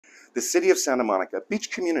The city of Santa Monica,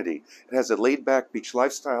 beach community. It has a laid-back beach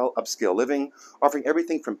lifestyle, upscale living, offering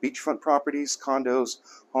everything from beachfront properties, condos,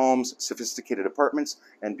 homes, sophisticated apartments,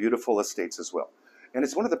 and beautiful estates as well. And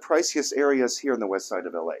it's one of the priciest areas here on the west side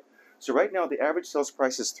of LA. So right now, the average sales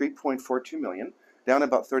price is $3.42 million, down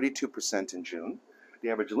about 32% in June. The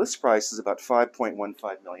average list price is about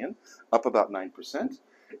 $5.15 million, up about 9%.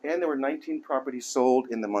 And there were 19 properties sold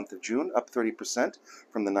in the month of June, up 30%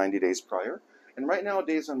 from the 90 days prior. And right now,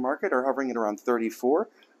 days on market are hovering at around 34,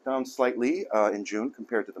 down slightly in June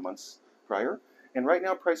compared to the months prior. And right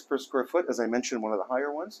now, price per square foot, as I mentioned, one of the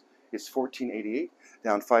higher ones, is $14.88,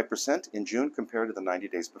 down 5% in June compared to the 90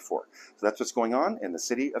 days before. So that's what's going on in the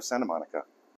city of Santa Monica.